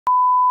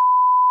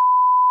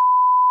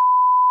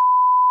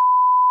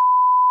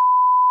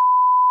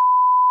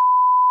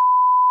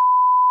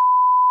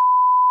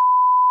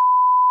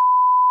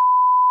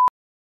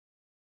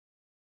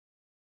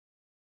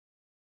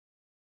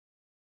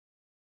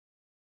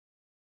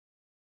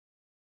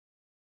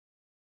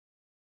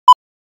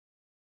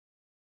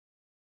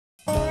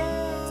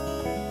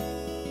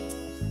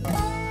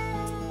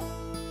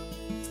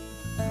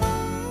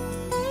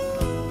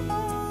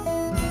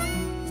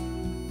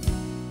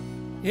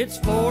It's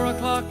 4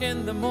 o'clock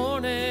in the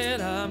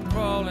morning, I'm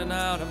crawling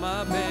out of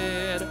my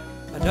bed.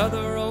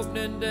 Another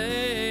opening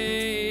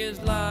day is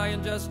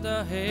lying just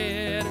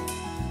ahead.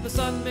 The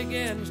sun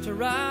begins to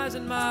rise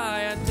and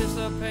my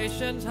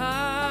anticipation's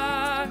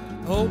high,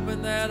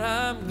 hoping that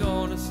I'm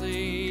gonna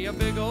see a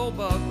big old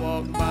buck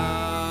walk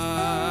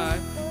by.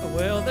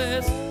 Well,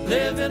 this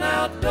living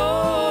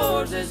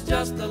outdoors is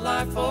just the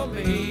life for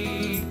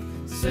me,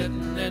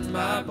 sitting in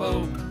my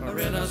boat or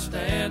in a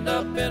stand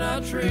up in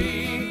a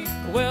tree.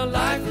 Well,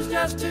 life is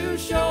just too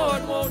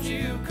short, won't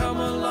you come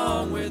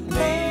along with me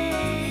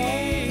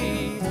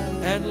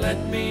and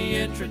let me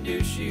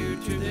introduce you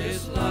to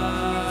this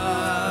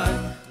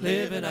life,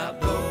 living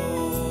outdoors.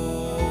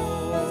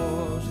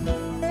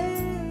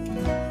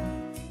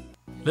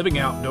 Living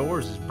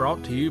Outdoors is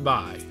brought to you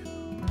by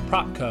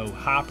Propco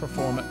High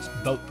Performance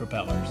Boat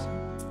Propellers,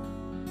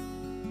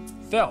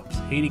 Phelps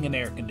Heating and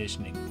Air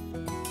Conditioning,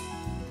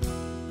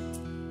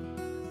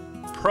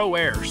 Pro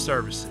Air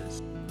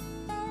Services,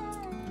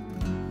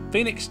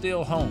 Phoenix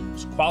Steel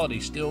Homes, quality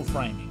steel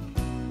framing,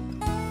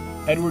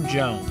 Edward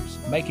Jones,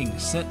 making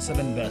sense of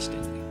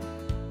investing,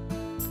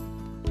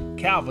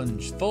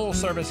 Calvin's full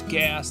service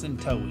gas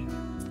and towing,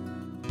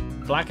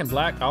 Black &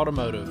 Black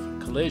Automotive,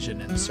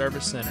 collision and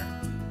service center,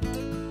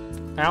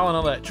 Allen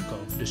Electrical,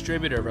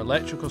 distributor of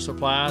electrical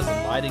supplies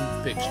and lighting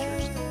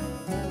fixtures.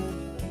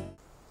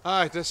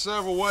 All right, there's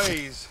several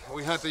ways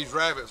we hunt these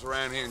rabbits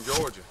around here in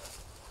Georgia.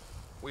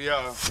 We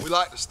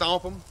like to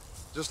stomp them,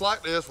 just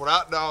like this,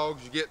 without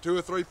dogs. You get 2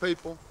 or 3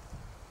 people.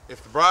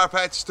 If the briar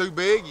patch is too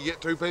big, you get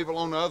 2 people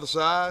on the other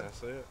side.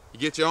 That's it. You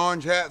get your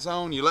orange hats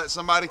on, you let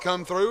somebody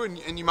come through,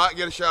 and you might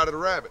get a shot at a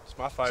rabbit. It's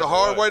my favorite. It's a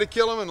hard way to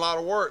kill them and a lot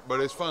of work, but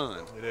it's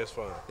fun. It is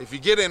fun. If you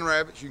get in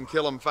rabbits, you can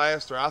kill them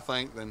faster, I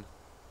think, than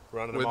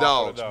Running with them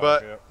off dogs. with a dog,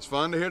 But yep. it's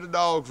fun to hear the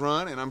dogs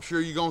run, and I'm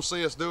sure you're going to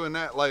see us doing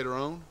that later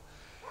on.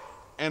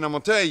 And I'm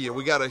going to tell you,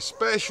 we got a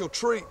special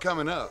treat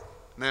coming up.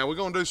 Now, we're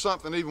going to do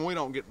something even we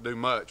don't get to do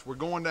much. We're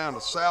going down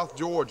to South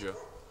Georgia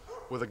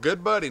with a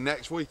good buddy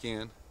next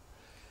weekend.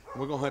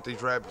 We're going to hunt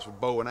these rabbits with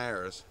bow and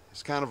arrows.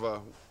 It's kind of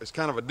a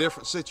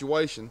different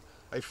situation.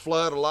 They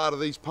flood a lot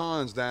of these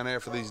ponds down there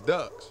for these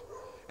ducks.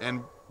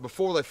 And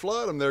before they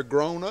flood them, they're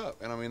grown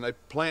up. And I mean, they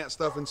plant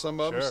stuff in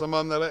some of them. Sure. Some of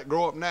them they let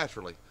grow up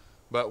naturally.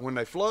 But when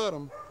they flood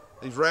them,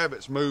 these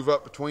rabbits move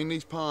up between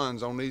these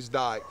ponds on these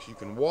dikes. You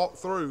can walk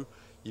through,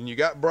 and you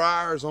got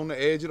briars on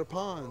the edge of the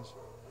ponds,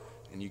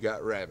 and you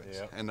got rabbits.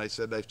 Yep. And they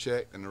said they've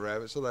checked, and the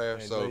rabbits are there.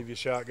 And so leave your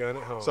shotgun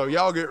at home. so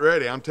y'all get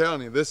ready. I'm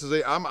telling you, this is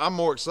it. I'm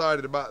more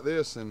excited about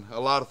this than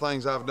a lot of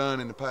things I've done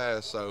in the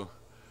past. So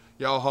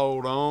y'all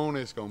hold on.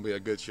 It's going to be a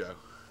good show.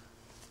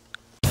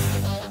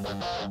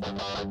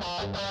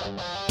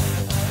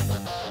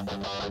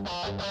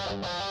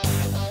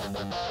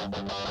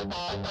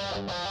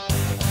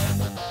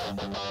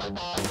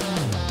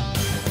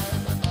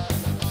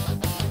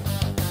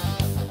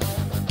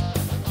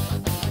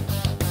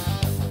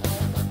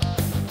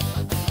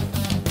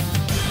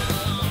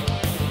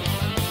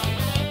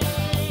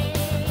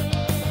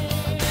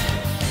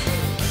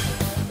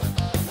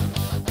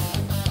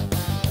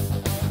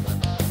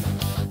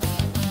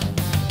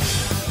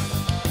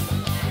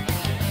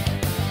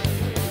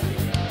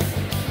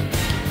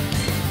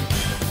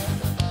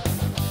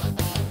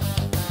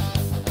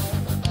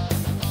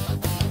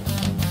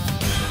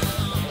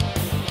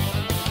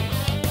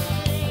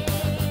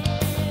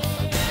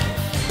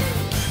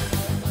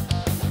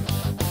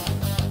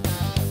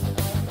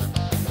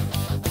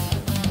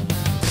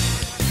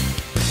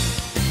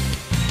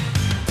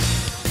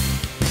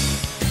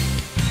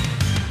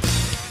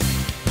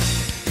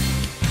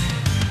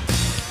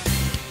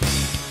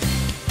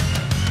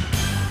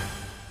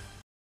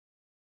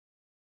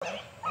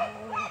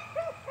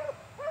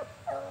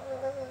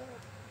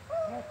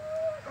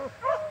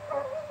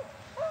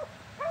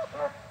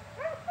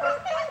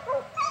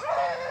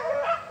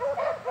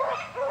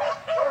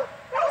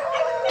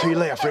 To your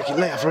left, Ricky,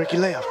 left, Ricky,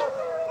 left.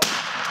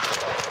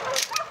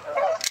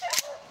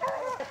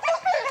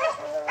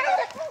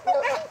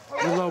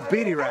 Little old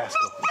bitty rascal.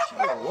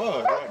 Sure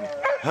was, wasn't it?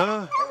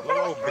 Huh?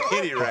 Little old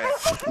bitty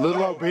rabbit.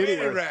 Little old bitty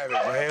Bitty rabbit.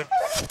 rabbit, man.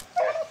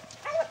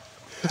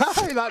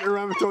 He like to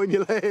run between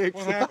your legs.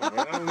 What happened,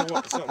 man? I don't know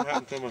what. Something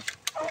happened to my.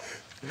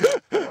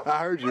 I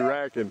heard you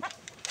racking.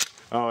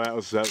 Oh, that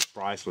was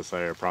priceless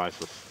there,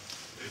 priceless.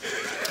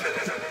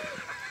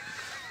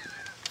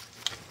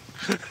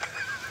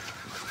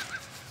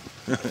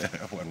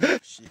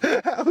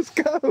 That was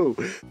cool.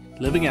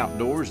 Living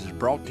Outdoors is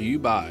brought to you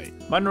by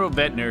Monroe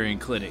Veterinary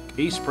Clinic,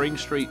 East Spring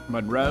Street,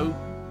 Monroe,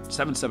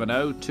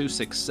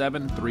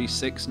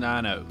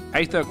 770-267-3690.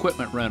 Atha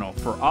Equipment Rental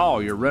for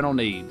all your rental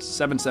needs,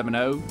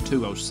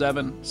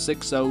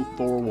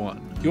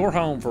 770-207-6041. Your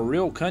home for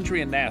real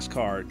country and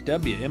NASCAR,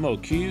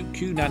 WMOQ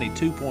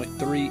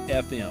Q92.3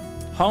 FM.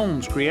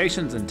 Homes,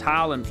 Creations, and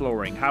Tile and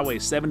Flooring, Highway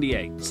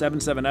 78,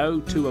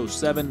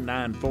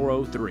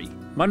 770-207-9403.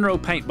 Monroe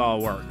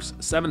Paintball Works,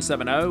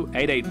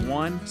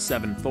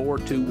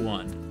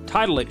 770-881-7421.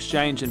 Title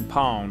exchange and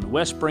pawn,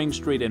 West Spring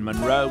Street in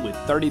Monroe with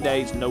 30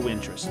 days no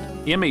interest.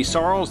 M.E.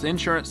 Sarles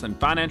Insurance and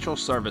Financial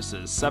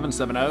Services,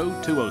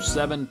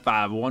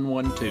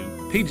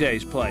 770-207-5112.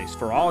 PJ's Place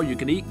for all you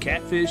can eat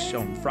catfish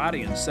on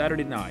Friday and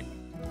Saturday night.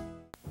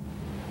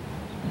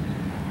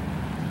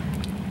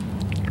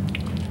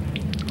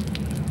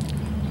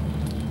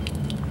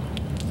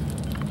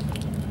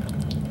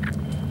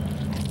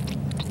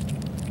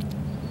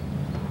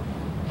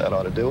 That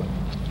ought to do it.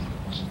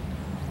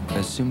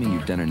 Assuming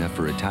you've done enough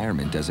for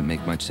retirement doesn't make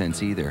much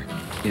sense either.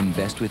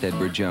 Invest with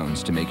Edward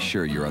Jones to make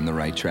sure you're on the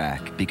right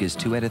track, because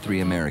 2 out of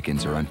 3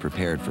 Americans are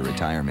unprepared for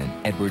retirement.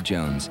 Edward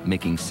Jones,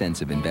 making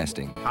sense of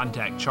investing.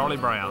 Contact Charlie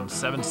Brown,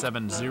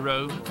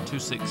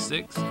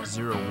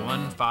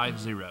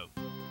 770-266-0150.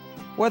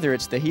 Whether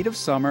it's the heat of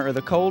summer or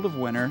the cold of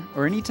winter,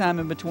 or any time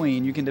in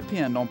between, you can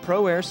depend on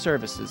Pro Air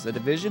Services, a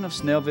division of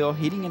Snellville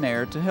Heating and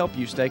Air, to help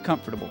you stay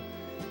comfortable.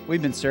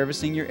 We've been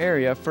servicing your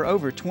area for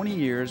over 20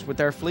 years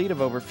with our fleet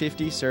of over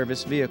 50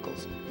 service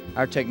vehicles.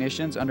 Our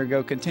technicians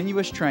undergo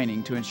continuous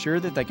training to ensure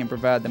that they can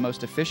provide the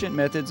most efficient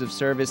methods of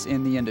service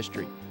in the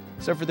industry.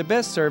 So for the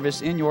best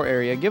service in your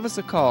area, give us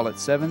a call at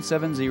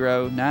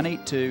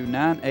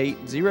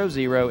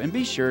 770-982-9800 and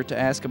be sure to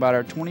ask about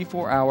our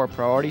 24-hour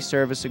priority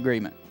service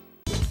agreement.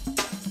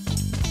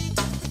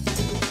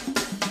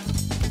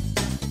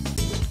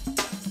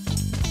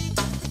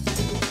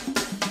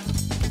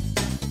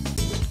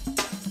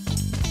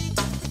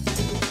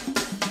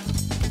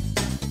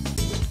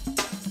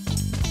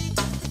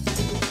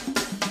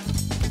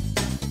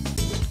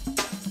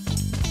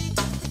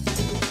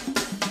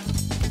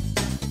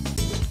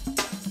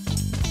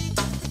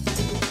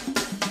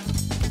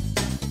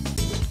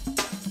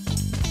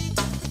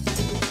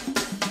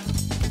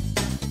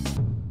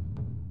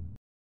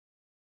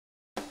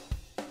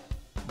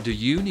 Do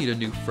you need a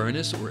new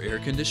furnace or air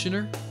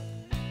conditioner?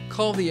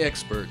 Call the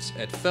experts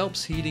at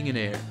Phelps Heating and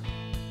Air.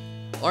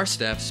 Our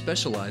staff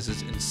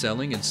specializes in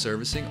selling and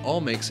servicing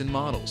all makes and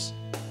models.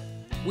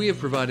 We have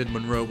provided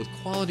Monroe with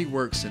quality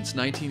work since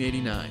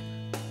 1989.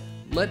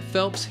 Let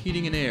Phelps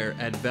Heating and Air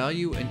add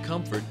value and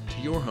comfort to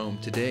your home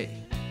today.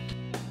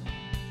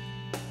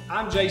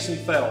 I'm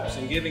Jason Phelps,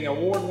 and giving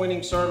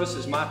award-winning service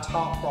is my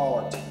top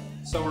priority.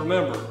 So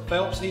remember,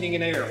 Phelps Heating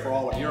and Air for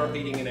all of your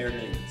heating and air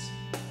needs.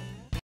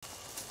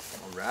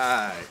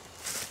 Right.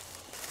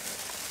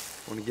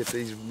 Want to get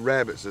these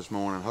rabbits this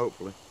morning,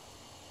 hopefully.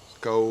 It's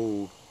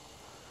cold.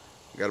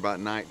 Got about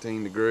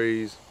 19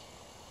 degrees.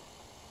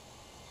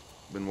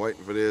 Been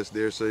waiting for this.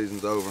 Deer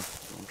season's over.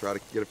 I'm gonna try to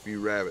get a few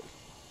rabbits.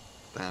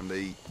 Time to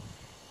eat.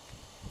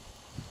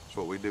 That's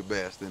what we do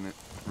best, isn't it,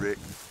 Rick?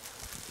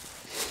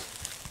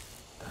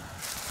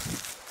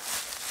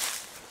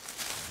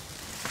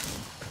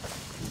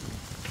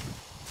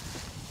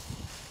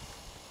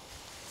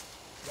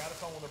 Got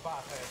us on with the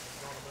bypass, you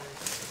know what I mean?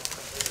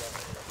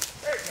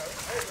 There you go,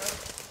 there you go.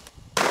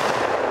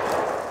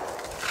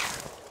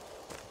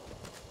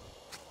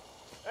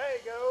 There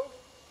you go.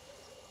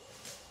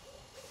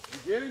 You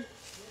get him?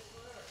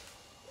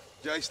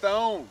 Jay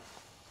Stone.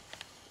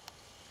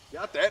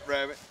 Got that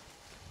rabbit.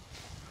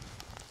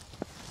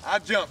 I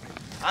jumped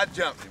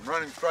him,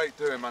 running straight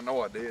to him. I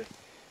know I did.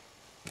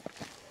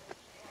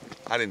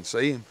 I didn't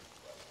see him.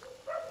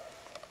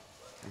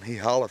 And he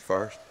hollered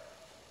first.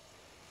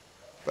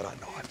 But I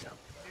know I jumped.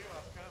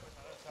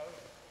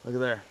 Look at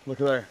there,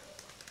 look at there.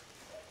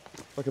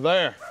 Look at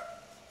there.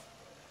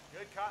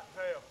 Good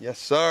cottontail. Yes,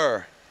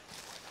 sir.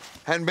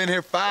 Hadn't been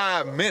here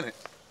 5 minutes.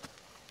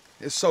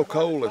 It's so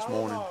cold this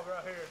morning.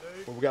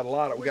 Well, we got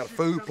a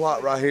food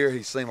plot right here.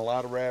 He's seen a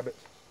lot of rabbits.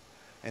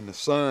 And the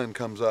sun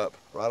comes up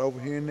right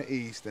over here in the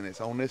east, and it's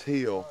on this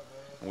hill.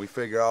 And we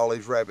figure all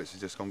these rabbits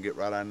is just gonna get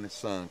right out in the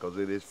sun because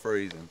it is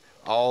freezing.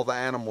 All the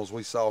animals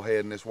we saw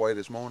heading this way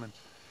this morning,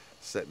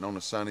 sitting on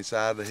the sunny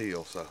side of the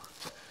hill, so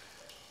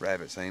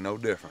rabbits ain't no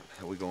different.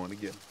 We're going to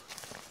get them.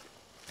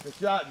 Good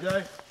shot,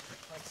 Jay.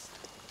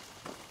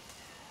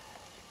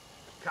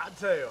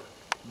 Cottontail.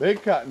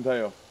 Big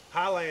cottontail.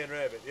 Highland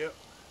rabbit, yep.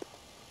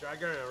 Dry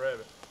ground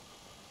rabbit.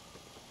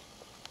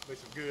 Be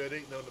some good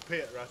eating on the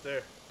pit right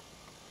there.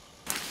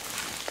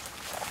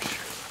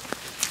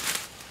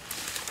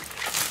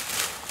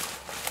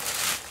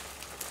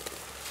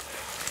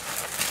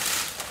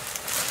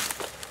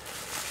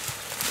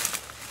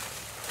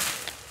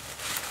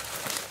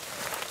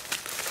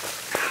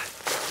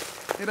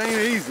 It ain't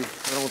easy,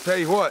 but I'm gonna tell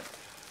you what,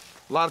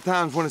 a lot of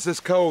times when it's this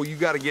cold, you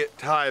gotta get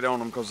tight on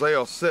them because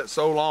they'll sit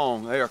so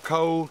long. They are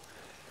cold,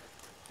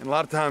 and a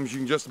lot of times you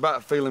can just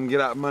about feel them get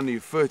out from under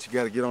your foot. You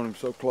gotta get on them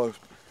so close.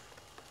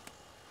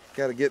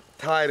 Gotta get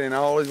tight in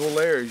all these little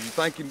areas. You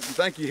think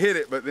you hit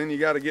it, but then you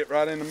gotta get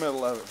right in the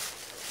middle of it.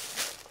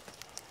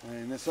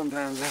 And then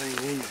sometimes that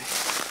ain't easy.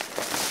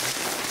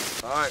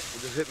 All right,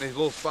 we're just hitting these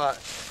little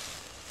spots.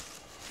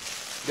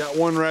 Got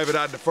one rabbit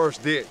out of the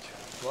first ditch.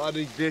 A lot of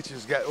these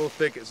ditches got little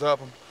thickets up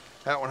them.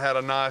 That one had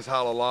a nice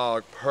hollow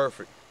log,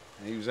 perfect.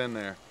 And he was in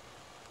there.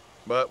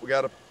 But we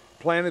got a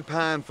planted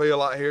pine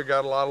field out here,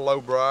 got a lot of low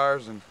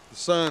briars, and the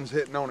sun's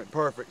hitting on it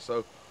perfect.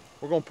 So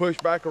we're gonna push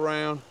back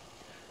around,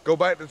 go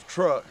back to the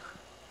truck,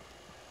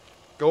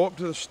 go up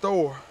to the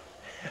store,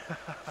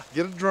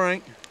 get a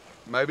drink,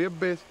 maybe a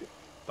biscuit.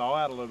 Thaw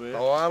out a little bit.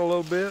 Thaw out a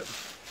little bit.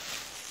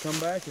 Come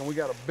back and we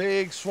got a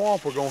big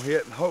swamp we're gonna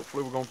hit, and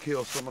hopefully we're gonna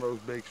kill some of those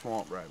big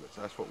swamp rabbits.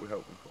 That's what we're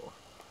hoping for.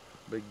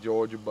 Big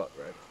Georgia buck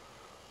rabbit.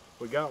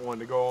 We got one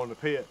to go on the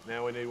pit.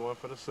 Now we need one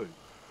for the soup.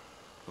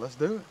 Let's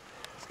do it.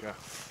 Let's go.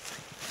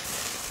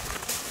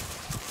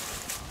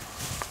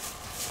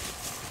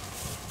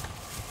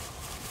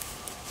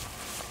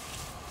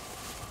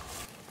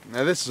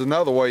 Now this is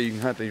another way you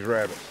can hunt these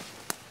rabbits.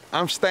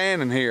 I'm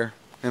standing here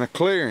in a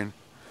clearing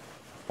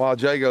while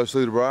Jay goes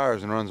through the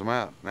briars and runs them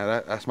out.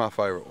 Now that's my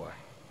favorite way.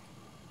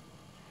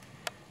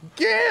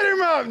 Get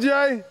him up,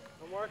 Jay!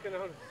 I'm working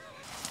on it.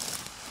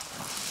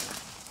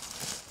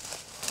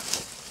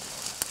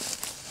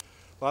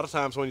 A lot of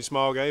times when you're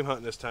small game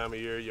hunting this time of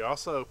year, you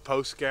also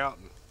post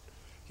scouting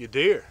your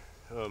deer.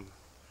 There's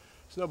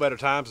no better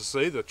times to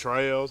see the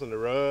trails and the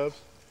rubs.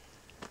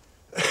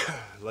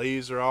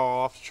 Leaves are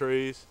all off the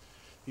trees.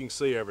 You can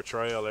see every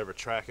trail, every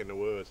track in the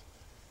woods.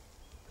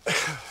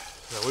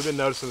 Now, we've been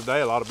noticing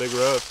today a lot of big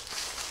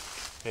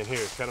rubs in here.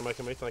 It's kind of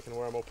making me thinking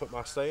where I'm gonna put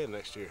my stand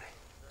next year.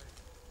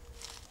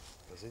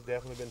 Because he's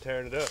definitely been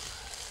tearing it up.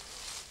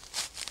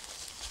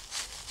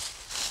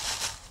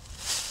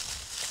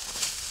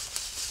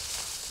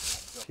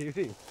 Shoot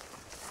him.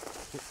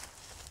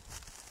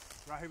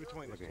 Right here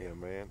between us. Look at him,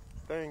 man.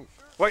 Dang.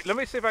 Wait, let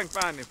me see if I can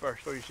find him first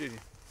before you shoot him.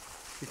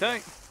 You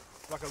think?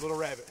 Like a little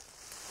rabbit.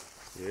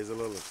 Yeah, he's a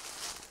little.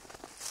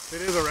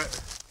 It is a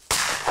rabbit.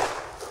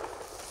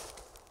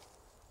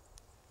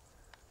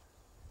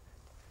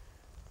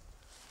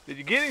 Did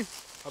you get him?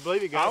 I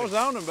believe he got him. I was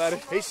on him, buddy.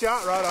 He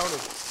shot right on him.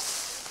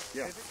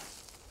 Yeah.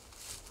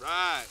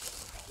 Right.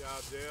 Good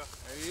job, Jeff.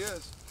 There he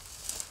is.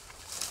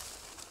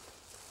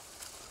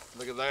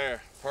 Look at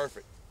there.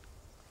 Perfect.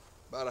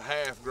 About a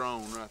half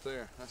grown right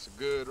there. That's a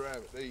good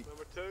rabbit to eat.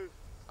 Number 2.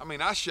 I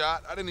mean, I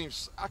shot. I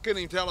couldn't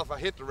even tell if I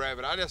hit the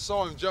rabbit. I just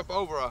saw him jump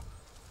over a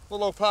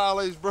little old pile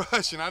of these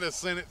brush and I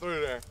just sent it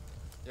through there.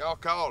 Y'all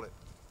called it.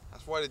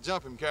 That's the way to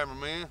jump him,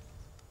 cameraman.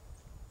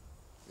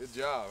 Good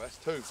job. That's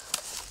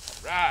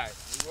 2. Right.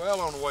 He's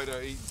well on the way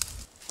to eating.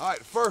 All right,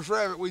 the first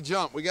rabbit we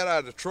jumped, we got out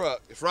of the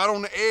truck. It's right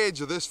on the edge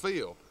of this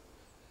field.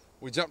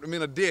 We jumped him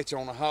in a ditch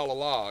on a hollow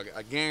log.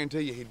 I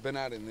guarantee you he'd been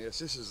out in this.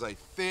 This is a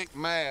thick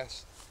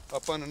mass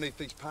up underneath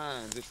these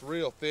pines. It's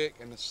real thick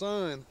and the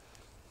sun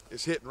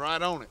is hitting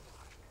right on it.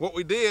 What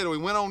we did, we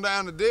went on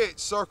down the ditch,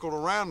 circled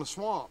around the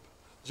swamp,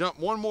 jumped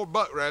one more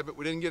buck rabbit.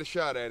 We didn't get a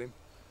shot at him,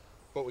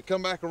 but we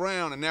come back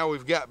around and now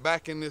we've got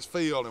back in this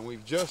field and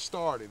we've just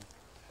started.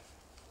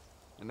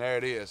 And there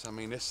it is. I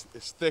mean, it's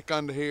thick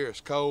under here,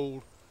 it's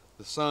cold.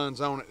 The sun's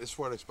on it, this is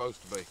where they're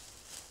supposed to be.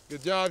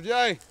 Good job,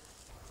 Jay.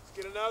 Let's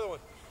get another one.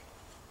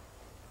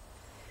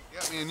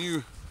 Got me a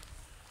new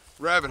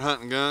rabbit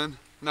hunting gun.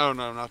 No,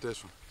 not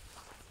this one.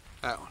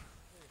 That one.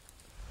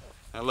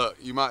 Now look,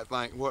 you might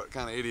think, what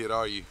kind of idiot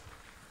are you?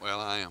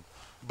 Well, I am.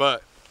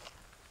 But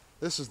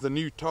this is the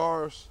new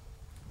Taurus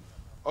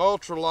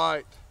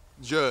Ultralight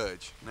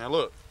Judge. Now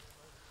look,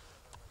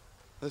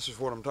 this is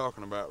what I'm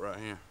talking about right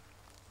here.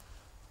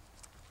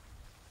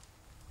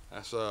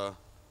 That's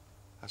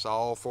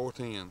all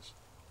 410s.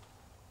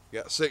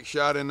 Got 6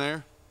 shot in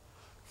there.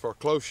 For a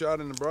close shot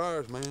in the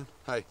briars, man,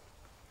 hey,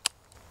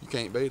 you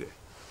can't beat it.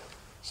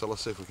 So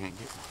let's see if we can't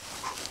get one.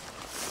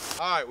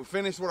 All right, we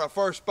finished with our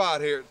first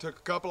spot here. It took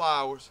a couple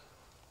hours.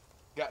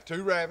 Got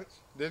 2 rabbits,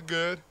 did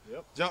good.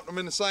 Yep. Jumped them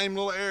in the same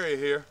little area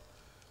here.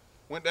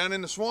 Went down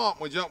in the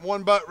swamp, we jumped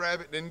 1 buck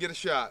rabbit, didn't get a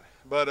shot.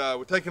 But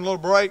we're taking a little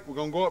break. We're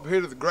gonna go up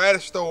here to the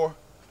Gratis store.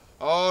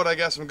 Oh, they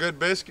got some good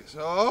biscuits.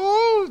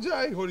 Oh,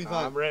 Jay, what do you think?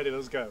 I'm ready,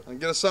 let's go. And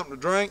get us something to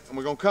drink, and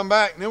we're gonna come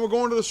back, and then we're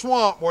going to the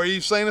swamp where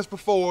you've seen us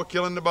before,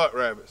 killing the buck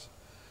rabbits.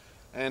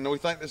 And we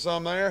think there's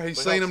some there. He's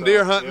seen them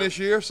deer hunting this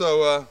year,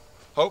 so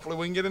hopefully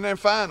we can get in there and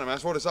find them.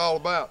 That's what it's all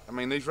about. I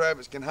mean, these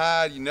rabbits can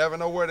hide. You never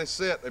know where they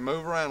sit. They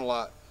move around a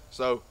lot.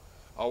 So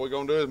all we're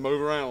gonna do is move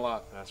around a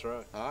lot. That's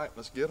right. All right,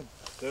 let's get them.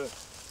 Let's do it.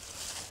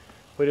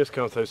 We just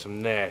come through some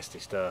nasty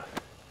stuff.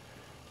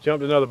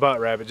 Jumped another buck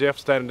rabbit. Jeff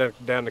was standing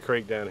down the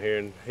creek down here,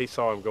 and he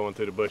saw him going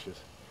through the bushes.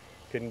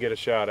 Couldn't get a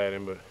shot at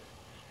him, but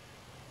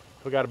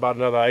we got about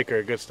another acre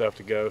of good stuff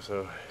to go,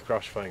 so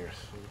cross your fingers.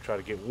 We'll try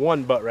to get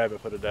 1 buck rabbit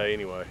for the day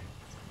anyway.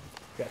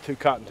 Got 2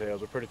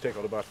 cottontails. We're pretty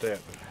tickled about that,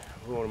 but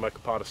we want to make a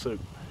pot of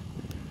soup.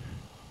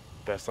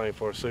 Best thing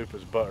for a soup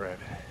is a buck rabbit.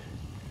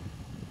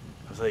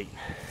 Let's eat.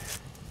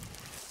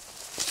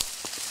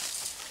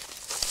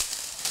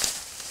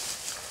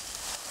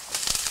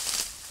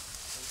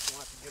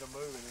 Get 'em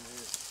moving in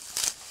here.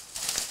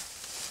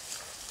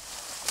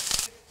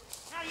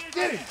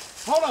 Get him!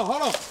 Hold on,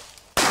 hold on. You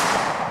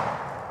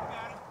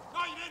got him.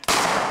 No, you didn't.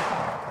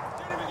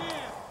 Get him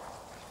again.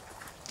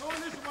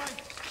 Going this way.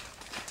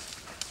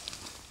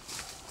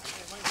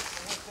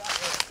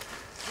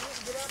 He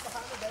didn't get out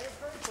behind the damn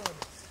tree for me.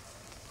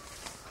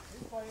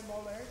 He's playing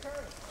ball there and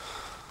turning.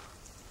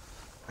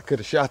 I could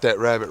have shot that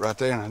rabbit right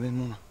there, and I didn't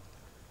want to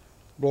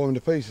blow him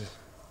to pieces.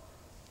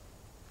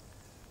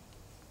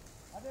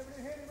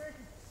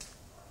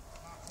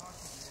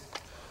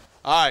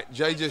 All right,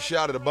 Jay just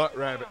shot at a buck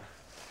rabbit.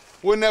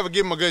 We'll never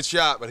give him a good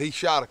shot, but he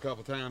shot a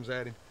couple times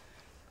at him.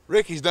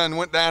 Ricky's done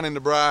went down in the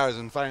briars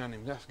and found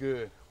him. That's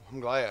good. I'm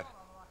glad.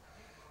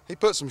 He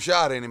put some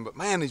shot in him, but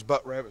man, these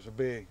buck rabbits are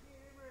big.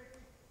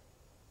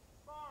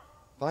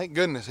 Thank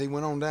goodness he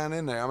went on down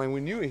in there. I mean, we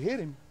knew he hit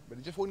him, but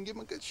he just wouldn't give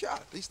him a good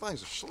shot. These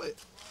things are slick.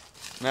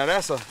 Now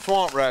that's a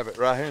swamp rabbit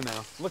right here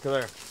now. Look at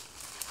there.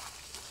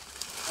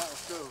 That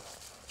was cool.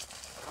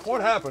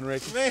 What happened,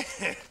 Ricky? Man,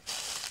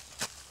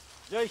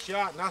 Jay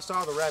shot and I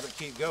saw the rabbit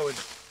keep going.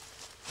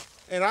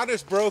 And I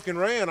just broke and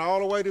ran all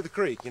the way to the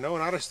creek, you know,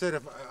 and I just said,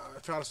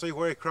 try to see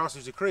where he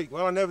crosses the creek.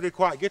 Well, I never did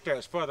quite get there.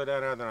 It's further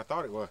down there than I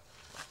thought it was.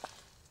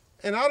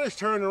 And I just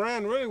turned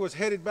around and really was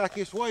headed back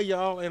this way,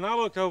 y'all, and I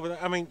looked over there.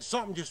 I mean,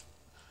 something just,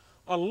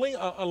 a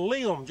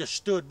limb just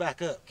stood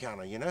back up,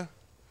 kind of, you know?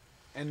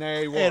 And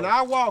there he was. And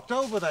I walked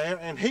over there,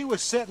 and he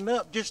was sitting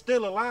up, just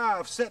still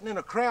alive, sitting in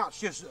a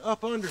crouch, just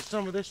up under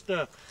some of this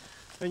stuff.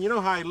 And you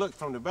know how he looked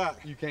from the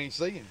back. You can't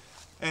see him.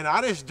 And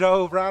I just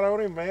dove right on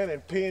him, man,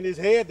 and pinned his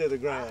head to the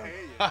ground.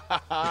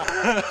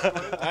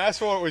 That's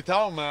what we're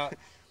talking about.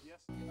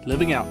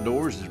 Living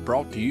Outdoors is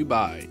brought to you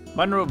by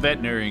Monroe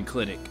Veterinary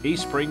Clinic,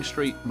 East Spring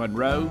Street,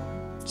 Monroe,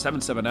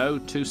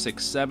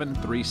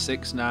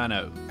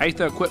 770-267-3690.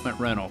 Atha Equipment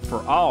Rental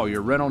for all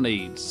your rental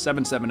needs,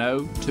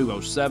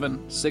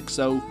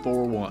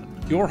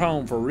 770-207-6041. Your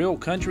home for real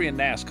country and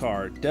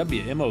NASCAR,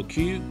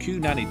 WMOQ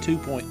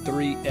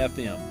Q92.3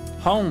 FM.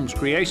 Homes,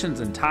 Creations,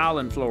 and Tile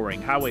and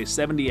Flooring, Highway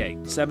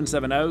 78,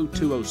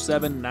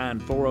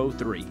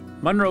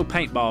 770-207-9403. Monroe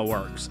Paintball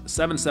Works,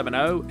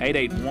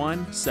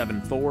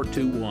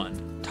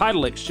 770-881-7421.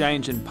 Title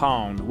Exchange and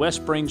Pawn, West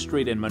Spring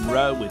Street in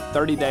Monroe with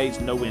 30 days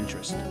no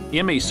interest.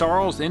 M.E.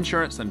 Sarles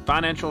Insurance and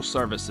Financial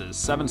Services,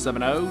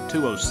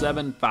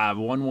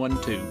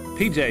 770-207-5112.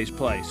 PJ's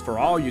Place for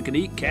all you can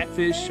eat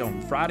catfish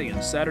on Friday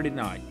and Saturday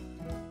night.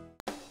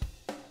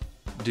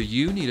 Do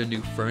you need a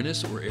new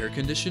furnace or air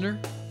conditioner?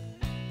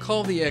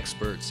 Call the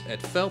experts at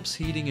Phelps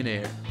Heating and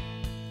Air.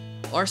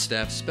 Our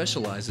staff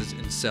specializes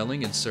in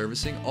selling and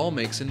servicing all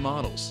makes and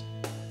models.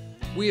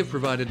 We have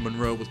provided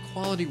Monroe with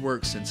quality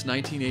work since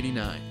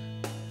 1989.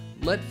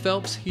 Let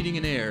Phelps Heating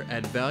and Air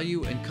add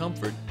value and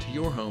comfort to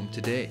your home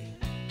today.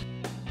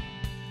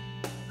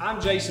 I'm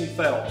Jason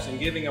Phelps, and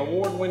giving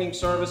award-winning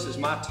service is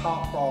my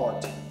top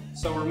priority.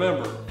 So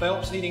remember,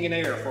 Phelps Heating and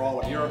Air for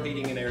all of your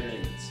heating and air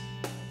needs.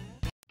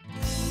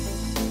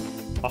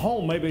 A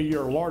home may be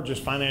your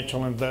largest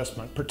financial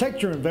investment.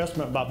 Protect your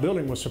investment by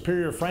building with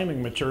superior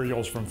framing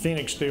materials from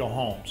Phoenix Steel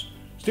Homes.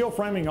 Steel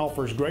framing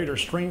offers greater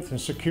strength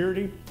and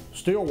security.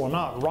 Steel will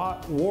not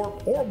rot,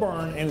 warp, or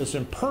burn, and is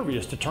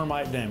impervious to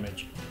termite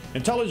damage.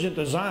 Intelligent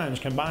designs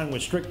combined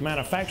with strict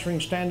manufacturing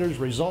standards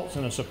results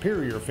in a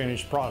superior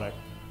finished product.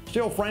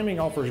 Steel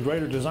framing offers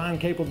greater design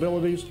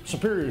capabilities,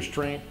 superior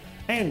strength,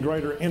 and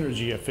greater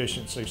energy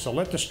efficiency. So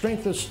let the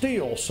strength of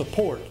steel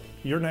support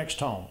your next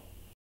home.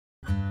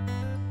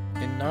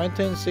 In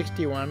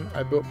 1961,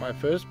 I built my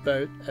first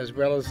boat as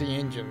well as the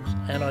engines,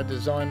 and I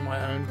designed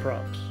my own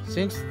props.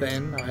 Since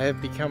then, I have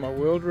become a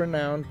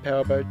world-renowned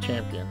powerboat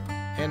champion,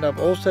 and I've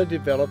also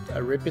developed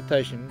a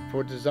reputation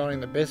for designing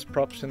the best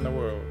props in the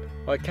world.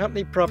 My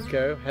company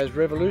Propco has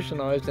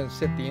revolutionized and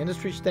set the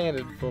industry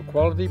standard for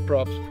quality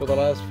props for the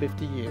last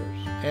 50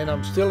 years, and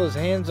I'm still as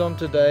hands-on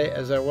today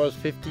as I was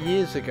 50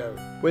 years ago.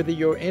 Whether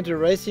you're into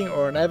racing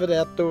or an avid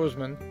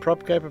outdoorsman,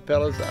 Propco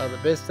propellers are the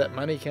best that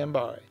money can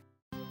buy.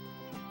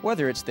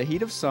 Whether it's the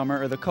heat of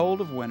summer or the cold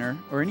of winter,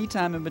 or any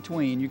time in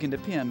between, you can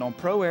depend on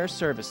Pro Air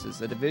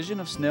Services, a division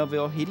of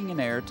Snellville Heating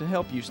and Air, to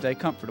help you stay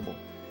comfortable.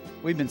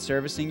 We've been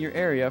servicing your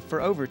area for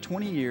over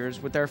 20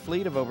 years with our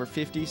fleet of over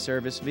 50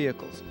 service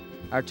vehicles.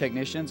 Our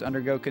technicians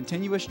undergo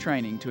continuous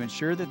training to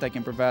ensure that they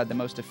can provide the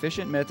most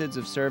efficient methods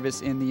of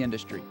service in the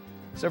industry.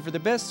 So for the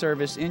best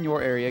service in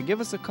your area, give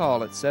us a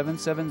call at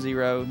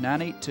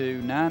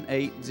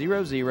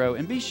 770-982-9800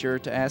 and be sure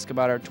to ask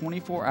about our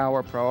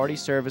 24-hour priority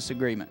service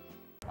agreement.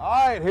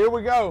 All right, here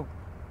we go.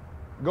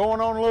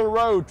 Going on a little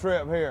road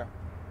trip here.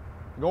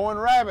 Going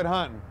rabbit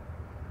hunting.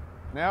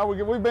 Now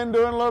we've been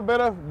doing a little bit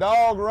of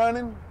dog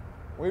running.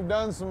 We've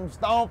done some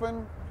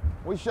stomping.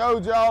 We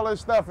showed you all this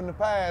stuff in the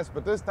past,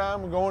 but this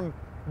time we're going to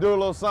do a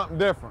little something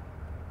different.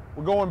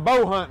 We're going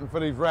bow hunting for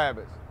these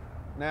rabbits.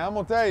 Now I'm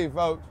gonna tell you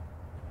folks,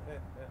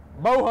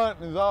 bow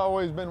hunting has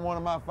always been one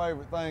of my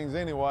favorite things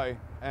anyway,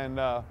 and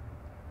I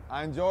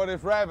enjoy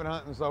this rabbit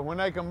hunting, so when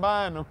they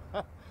combine them,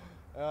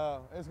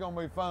 it's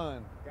gonna be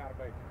fun. Gotta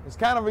be. It's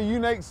kind of a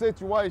unique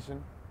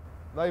situation.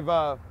 They've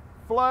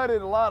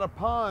flooded a lot of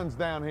ponds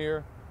down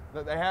here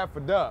that they have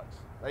for ducks.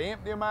 They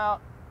empty them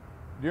out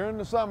during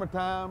the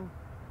summertime,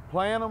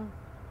 plant them,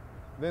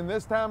 then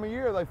this time of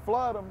year they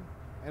flood them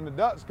and the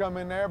ducks come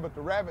in there, but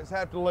the rabbits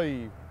have to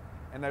leave.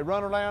 And they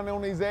run around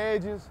on these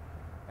edges,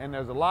 and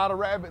there's a lot of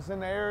rabbits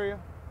in the area,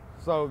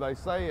 so they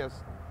say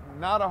it's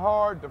not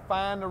hard to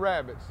find the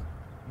rabbits,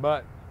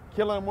 but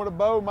killing them with a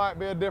bow might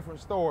be a different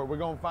story. We're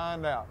gonna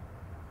find out.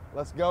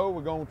 Let's go,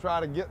 we're gonna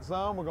try to get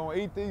some. We're gonna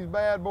eat these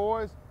bad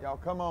boys. Y'all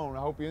come on, I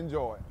hope you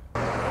enjoy it.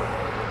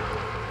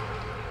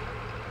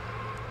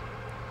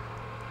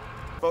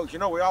 Folks, you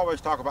know, we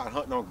always talk about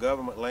hunting on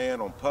government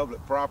land, on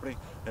public property,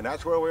 and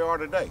that's where we are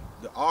today.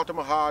 The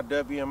Altamaha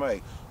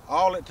WMA.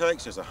 All it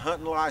takes is a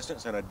hunting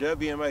license and a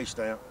WMA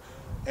stamp,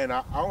 and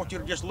I want you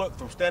to just look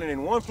from standing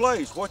in one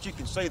place what you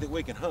can see that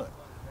we can hunt.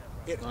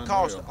 It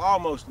costs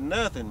almost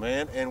nothing,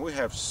 man, and we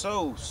have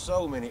so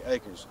many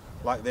acres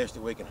like this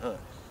that we can hunt.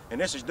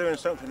 And this is doing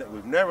something that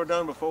we've never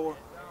done before,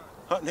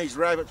 hunting these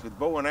rabbits with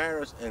bow and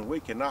arrows, and we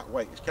cannot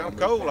wait. It's kind of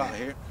cold out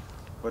here,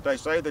 but they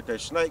say that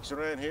there's snakes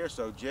around here,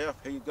 so Jeff,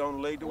 he's going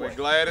to lead the way. We're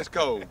glad it's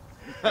cold.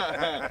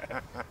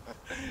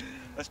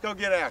 Let's go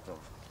get after them.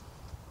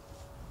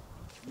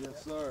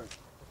 Yes, sir.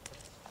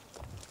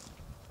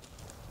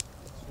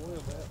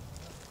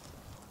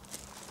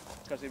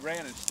 Because he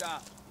ran and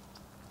stopped.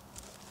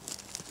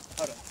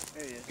 Hold on,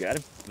 there he is. Got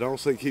him? Don't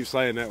keep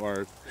saying that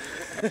word.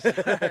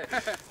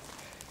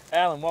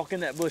 Alan, walk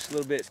in that bush a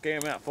little bit, scare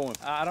him out for him.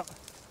 I don't.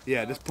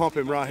 Yeah, just pump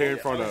him right here in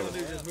front of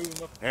him.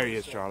 There he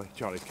is, Charlie.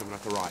 Charlie's coming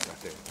out the right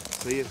there.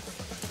 See it?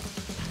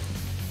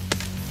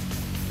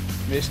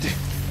 Missed it.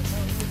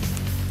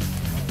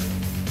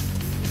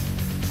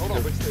 Hold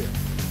on, be still.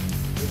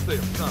 Be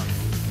still, stop.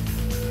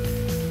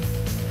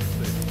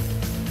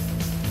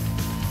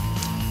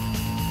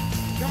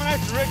 Coming at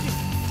you, Ricky.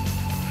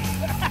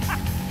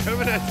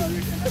 Coming at you,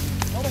 Ricky.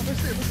 Hold on, be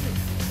still, be still.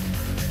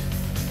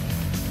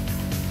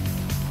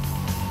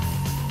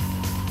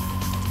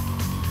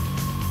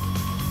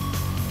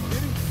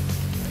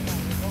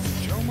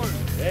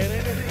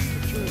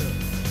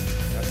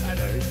 I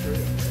know, he's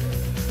true.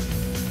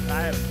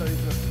 I had a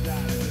 30-foot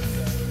shot.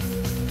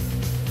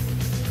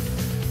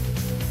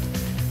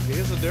 He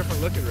is a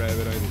different looking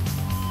rabbit, ain't he?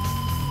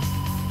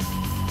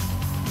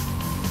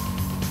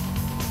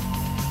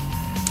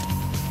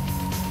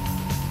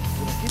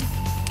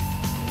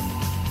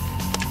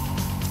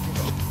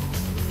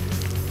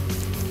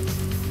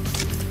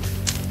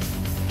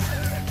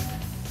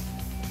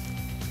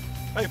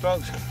 Hey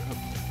folks,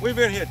 we've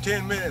been here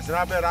 10 minutes and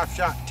I bet I've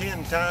shot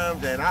 10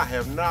 times and I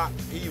have not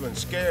even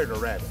scared a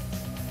rabbit.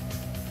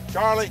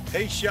 Charlie,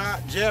 he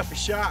shot, Jeff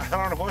is shot. I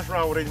don't know what's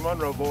wrong with these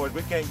Monroe boys,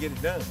 we can't get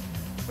it done.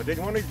 But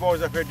one of these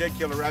boys up here did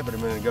kill a rabbit a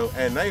minute ago,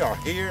 and they are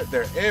here,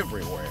 they're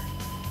everywhere.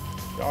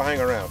 Y'all hang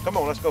around. Come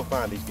on, let's go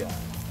find these guys.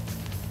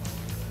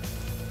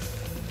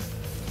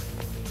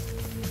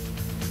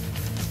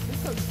 He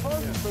took the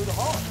target through the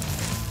heart.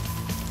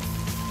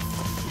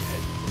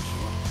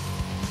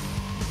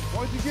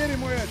 What'd you get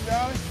him with,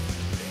 Charlie?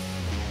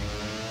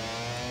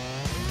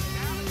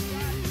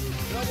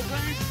 Double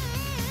tank?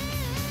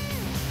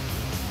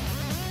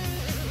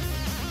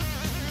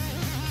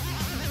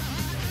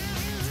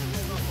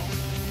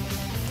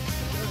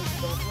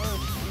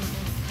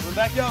 We're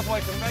back y'all's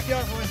way, come back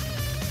y'all's way.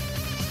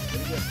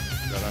 There you go.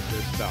 Got out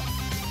there, stop.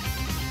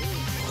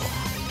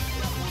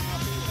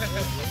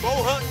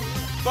 Bow hunting,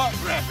 buck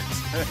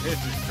rabbits. This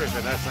is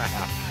tripping us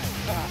out.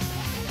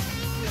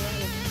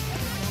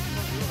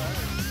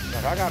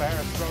 Look, I got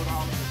arrows thrown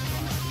all over.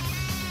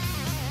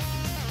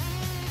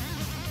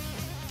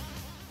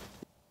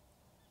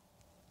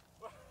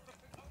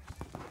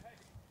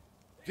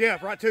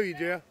 Jeff, right to you,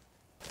 Jeff.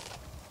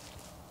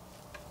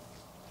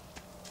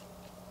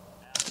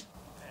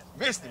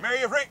 Missed him,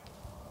 Mary, Rick.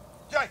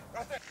 Jay,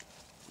 right there.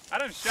 I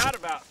done shot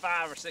about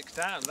 5 or 6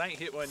 times. I ain't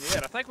hit one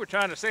yet. I think we're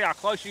trying to see how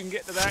close you can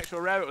get to the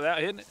actual rabbit without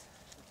hitting it.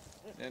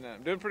 And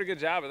I'm doing a pretty good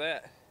job of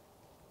that.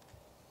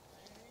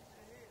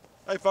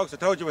 Hey folks, I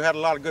told you we had a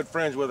lot of good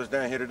friends with us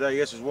down here today.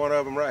 This is one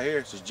of them right here.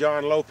 This is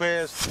John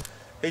Lopez.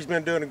 He's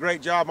been doing a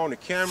great job on the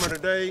camera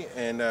today,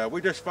 and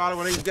we just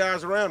following these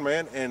guys around,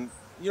 man. And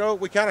you know,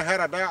 we kind of had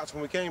our doubts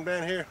when we came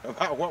down here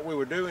about what we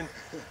were doing,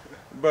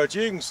 but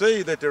you can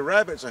see that the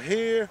rabbits are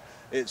here.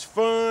 It's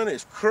fun,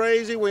 it's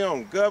crazy. We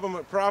own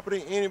government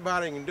property.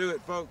 Anybody can do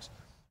it, folks.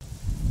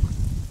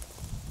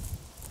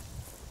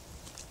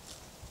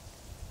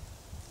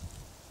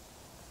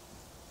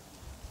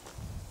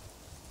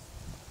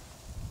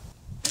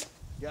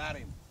 Got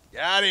him.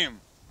 Got him.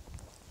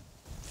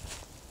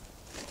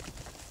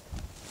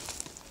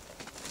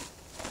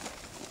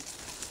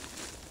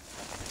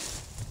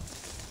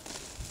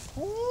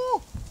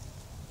 Woo!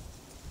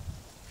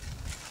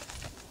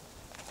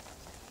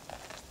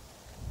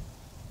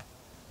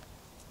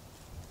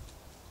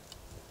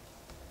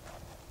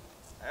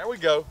 There we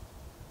go.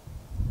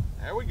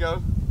 There we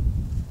go.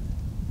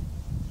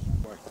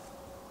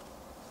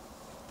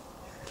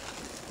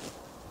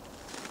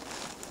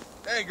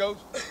 There he goes.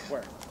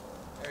 Where?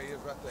 There he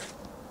is right there.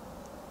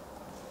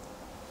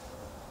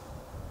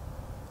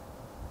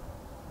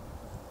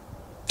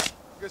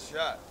 Good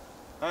shot.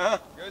 Huh?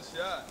 Good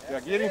shot. Did I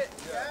get him?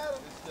 Yeah,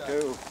 good shot.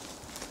 Cool.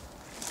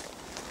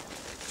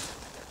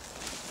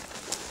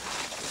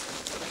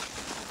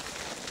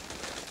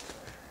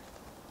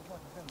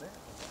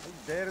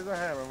 He's dead as a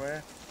hammer,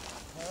 man.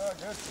 Oh,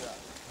 good shot.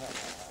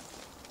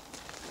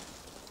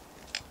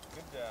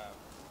 Good job.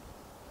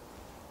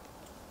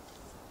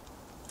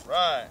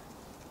 Right.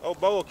 Old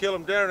Bo will kill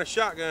him down in a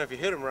shotgun if you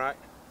hit him right.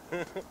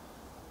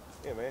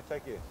 Yeah, man,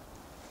 take it.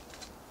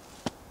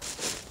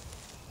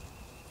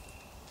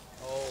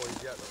 Oh, he's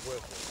got the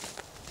whistle.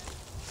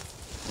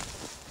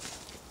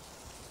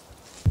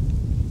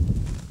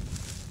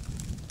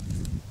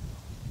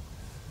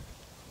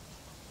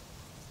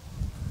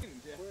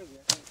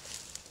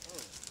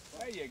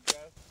 you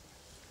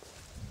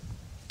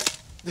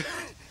go.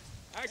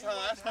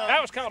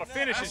 That was called a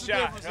finishing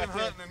shot. That's the difference in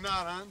hunting and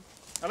not hunting.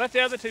 I let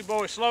the other two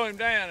boys slow him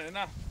down, and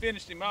I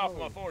finished him off with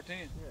my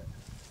 410.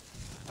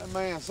 That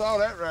man saw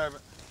that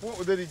rabbit.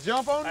 What, did he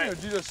jump on you, or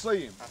did you just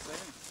see him? I seen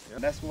him.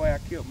 And that's the way I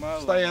killed my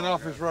other Staying one.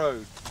 off his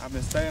road. I've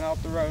been staying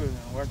off the road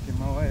and working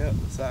my way up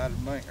the side of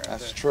the bank right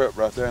That's there. a trip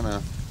right there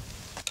now.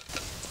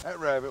 That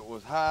rabbit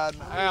was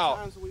hiding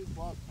out.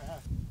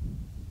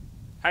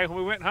 Hey, when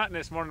we went hunting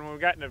this morning, when we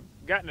got in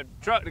the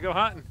truck to go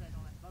hunting,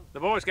 the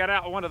boys got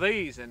out with one of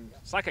these, and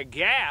it's like a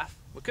gaff.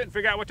 We couldn't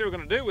figure out what they were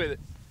going to do with it.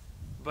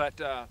 But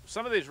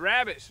some of these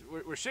rabbits,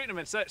 we're shooting them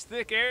in such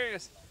thick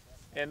areas,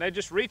 and they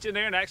just reach in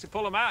there and actually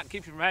pull them out and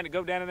keep you from having to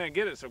go down in there and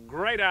get it. It's a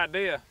great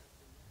idea.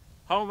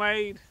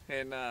 Homemade,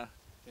 and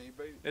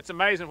it's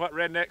amazing what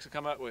rednecks will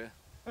come up with.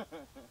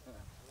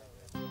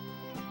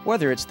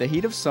 Whether it's the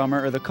heat of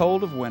summer or the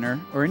cold of winter,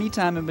 or any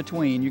time in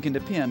between, you can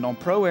depend on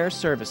Pro Air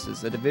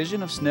Services, a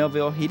division of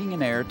Snellville Heating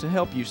and Air, to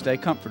help you stay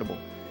comfortable.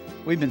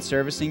 We've been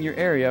servicing your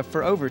area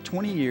for over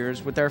 20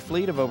 years with our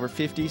fleet of over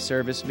 50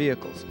 service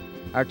vehicles.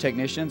 Our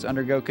technicians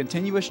undergo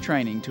continuous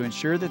training to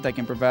ensure that they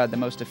can provide the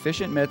most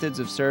efficient methods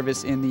of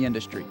service in the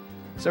industry.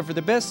 So for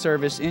the best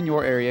service in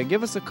your area,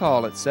 give us a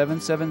call at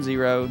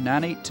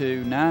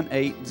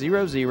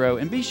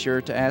 770-982-9800 and be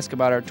sure to ask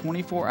about our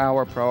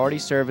 24-hour priority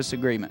service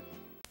agreement.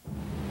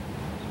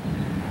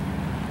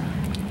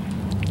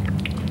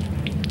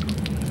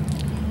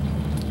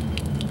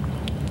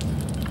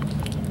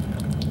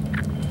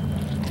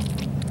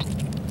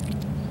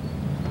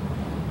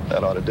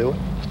 That ought to do it.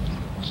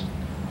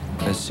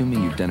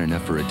 Assuming you've done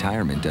enough for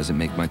retirement doesn't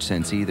make much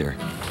sense either.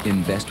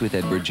 Invest with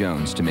Edward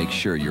Jones to make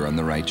sure you're on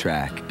the right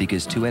track,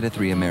 because 2 out of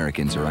 3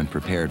 Americans are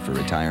unprepared for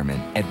retirement.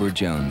 Edward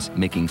Jones,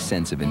 making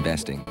sense of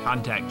investing.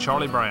 Contact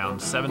Charlie Brown,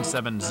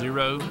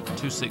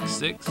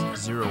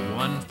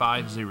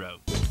 770-266-0150.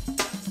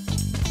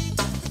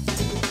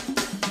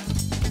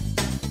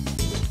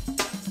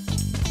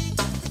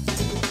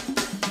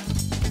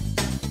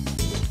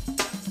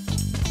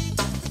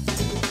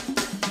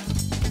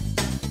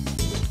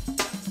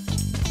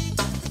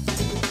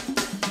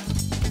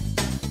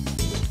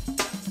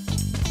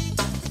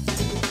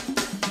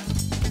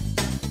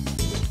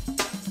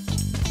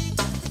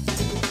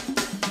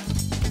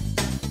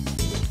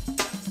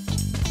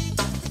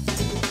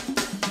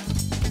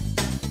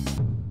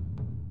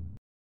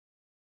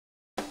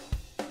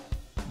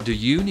 Do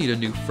you need a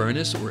new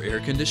furnace or air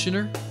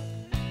conditioner?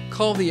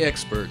 Call the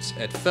experts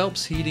at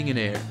Phelps Heating and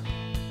Air.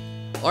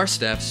 Our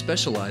staff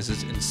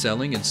specializes in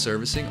selling and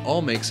servicing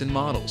all makes and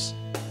models.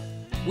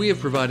 We have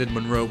provided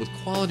Monroe with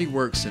quality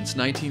work since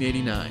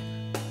 1989.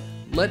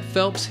 Let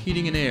Phelps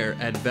Heating and Air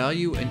add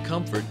value and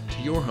comfort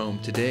to your home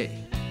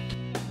today.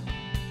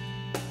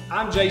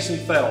 I'm Jason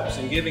Phelps,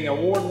 and giving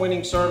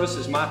award-winning service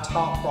is my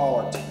top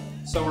priority.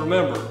 So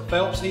remember,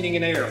 Phelps Heating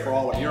and Air for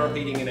all of your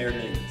heating and air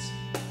needs.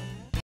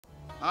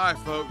 All right,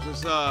 folks,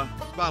 it's about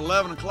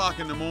 11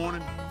 o'clock in the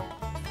morning.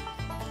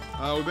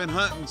 We've been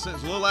hunting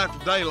since a little after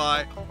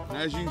daylight, and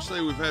as you can see,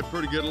 we've had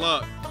pretty good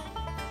luck.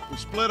 We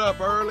split up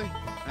early,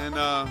 and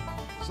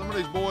some of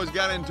these boys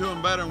got into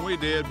them better than we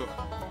did, but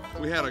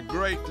we had a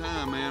great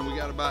time, man. We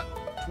got about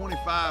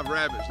 25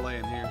 rabbits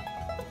laying here.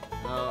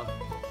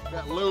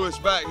 Got Lewis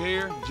back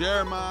here,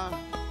 Jeremiah,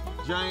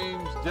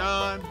 James,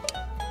 John.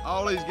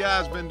 All these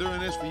guys been doing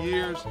this for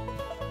years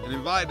and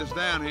invited us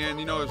down here, and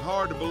you know, it's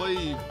hard to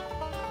believe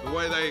the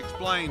way they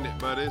explained it,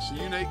 but it's a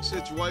unique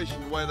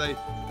situation the way they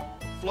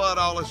flood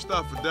all this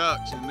stuff with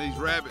ducks, and these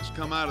rabbits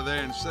come out of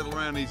there and settle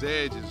around these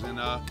edges, and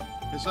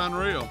it's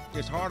unreal.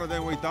 It's harder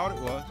than we thought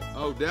it was.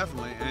 Oh,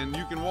 definitely, and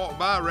you can walk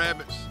by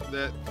rabbits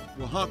that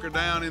will hunker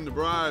down in the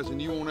briars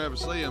and you won't ever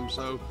see them,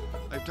 so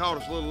they've taught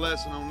us a little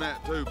lesson on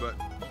that too, but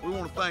we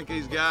want to thank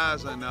these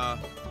guys, and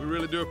we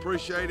really do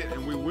appreciate it,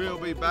 and we will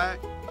be back,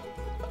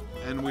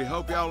 and we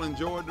hope y'all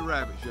enjoyed the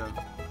rabbit show.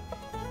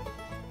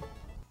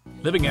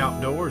 Living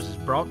Outdoors is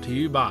brought to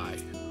you by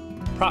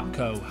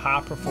Propco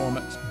High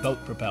Performance Boat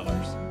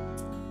Propellers,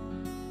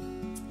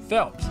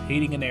 Phelps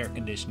Heating and Air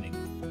Conditioning,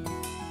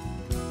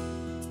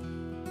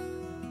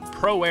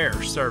 Pro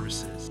Air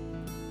Services,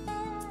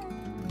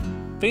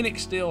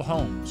 Phoenix Steel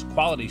Homes,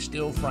 quality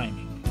steel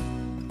framing,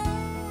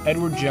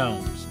 Edward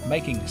Jones,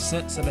 making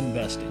sense of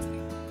investing,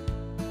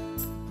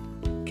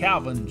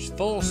 Calvin's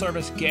Full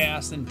Service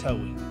Gas and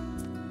Towing,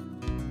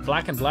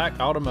 Black & Black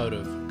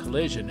Automotive,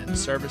 Collision and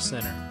Service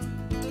Center,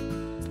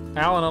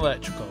 Allen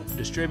Electrical,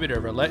 distributor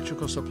of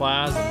electrical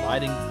supplies and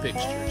lighting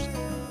fixtures,